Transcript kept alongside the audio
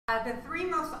The three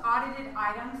most audited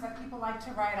items that people like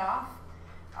to write off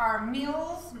are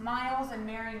meals, miles, and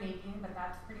merrymaking, but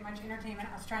that's pretty much entertainment.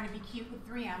 I was trying to be cute with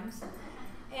 3 M's.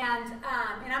 And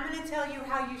I'm going to tell you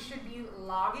how you should be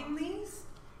logging these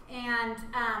and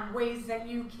ways that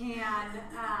you can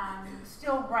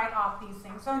still write off these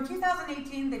things. So in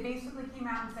 2018, they basically came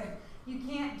out and said, you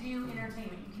can't do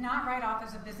entertainment. You cannot write off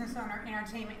as a business owner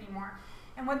entertainment anymore.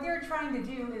 And what they're trying to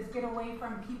do is get away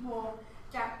from people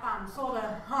that sold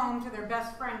a home to their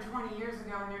best friend 20 years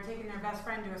ago, and they're taking their best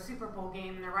friend to a Super Bowl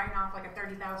game and they're writing off like a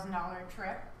 $30,000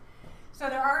 trip. So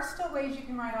there are still ways you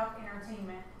can write off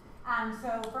entertainment.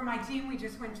 So for my team, we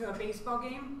just went to a baseball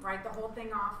game, write the whole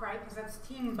thing off, right? Because that's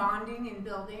team bonding and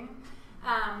building.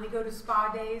 We go to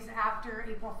spa days after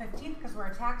April 15th because we're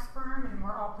a tax firm and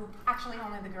we're all pooped. Actually,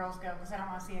 only the girls go because I don't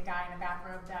want to see a guy in a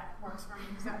bathrobe that works for me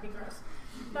because that would be gross.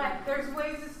 But there's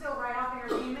ways to still write off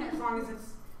entertainment as long as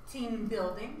it's team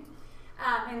building.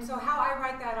 And so how I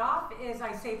write that off is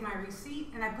I save my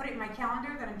receipt and I put it in my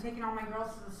calendar that I'm taking all my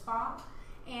girls to the spa.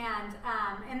 And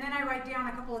then I write down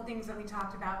a couple of things that we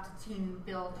talked about to team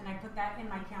build, and I put that in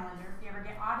my calendar. If you ever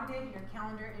get audited, your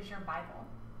calendar is your Bible,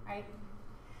 right?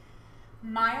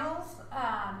 Miles,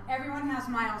 everyone has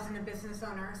miles in a business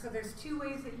owner, so there's 2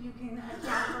 ways that you can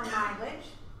account for mileage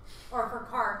or for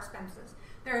car expenses.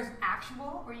 There's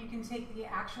actual, where you can take the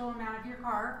actual amount of your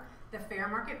car, the fair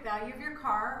market value of your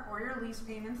car, or your lease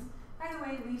payments. By the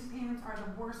way, lease payments are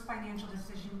the worst financial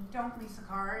decision. Don't lease a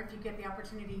car if you get the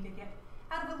opportunity to get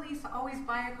out of a lease. Always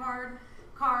buy a car.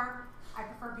 I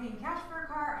prefer paying cash for a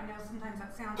car. I know sometimes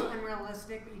that sounds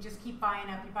unrealistic, but you just keep buying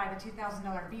up. You buy the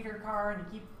 $2,000 beater car and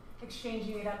you keep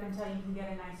exchanging it up until you can get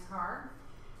a nice car.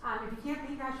 If you can't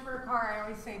pay cash for a car, I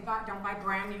always say don't buy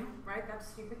brand new, right? That's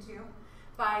stupid too.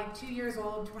 Buy 2 years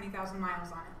old, 20,000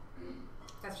 miles on it.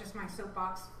 That's just my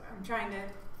soapbox. I'm trying to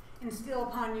instill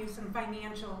upon you some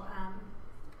financial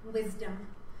wisdom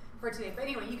for today. But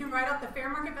anyway, you can write off the fair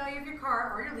market value of your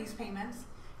car or your lease payments.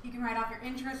 You can write off your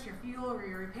interest, your fuel, or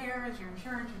your repairs, your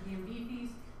insurance, your B&B fees.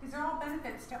 These are all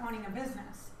benefits to owning a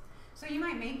business. So you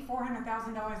might make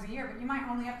 $400,000 a year, but you might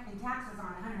only have to pay taxes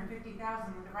on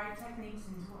 $150,000 with the right techniques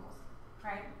and tools,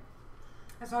 right?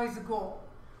 That's always the goal.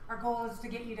 Our goal is to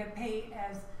get you to pay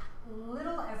as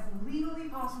little as legally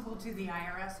possible to the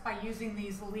IRS by using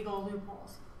these legal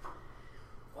loopholes.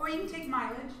 Or you can take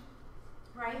mileage,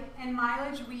 right? And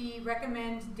mileage, we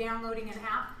recommend downloading an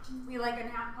app. We like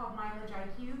an app called Mileage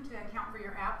IQ to account for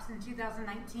your apps. In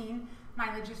 2019,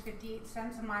 mileage is 58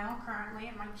 cents a mile currently.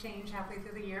 It might change halfway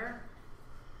through the year.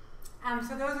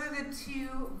 So those are the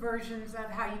 2 versions of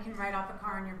how you can write off a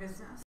car in your business.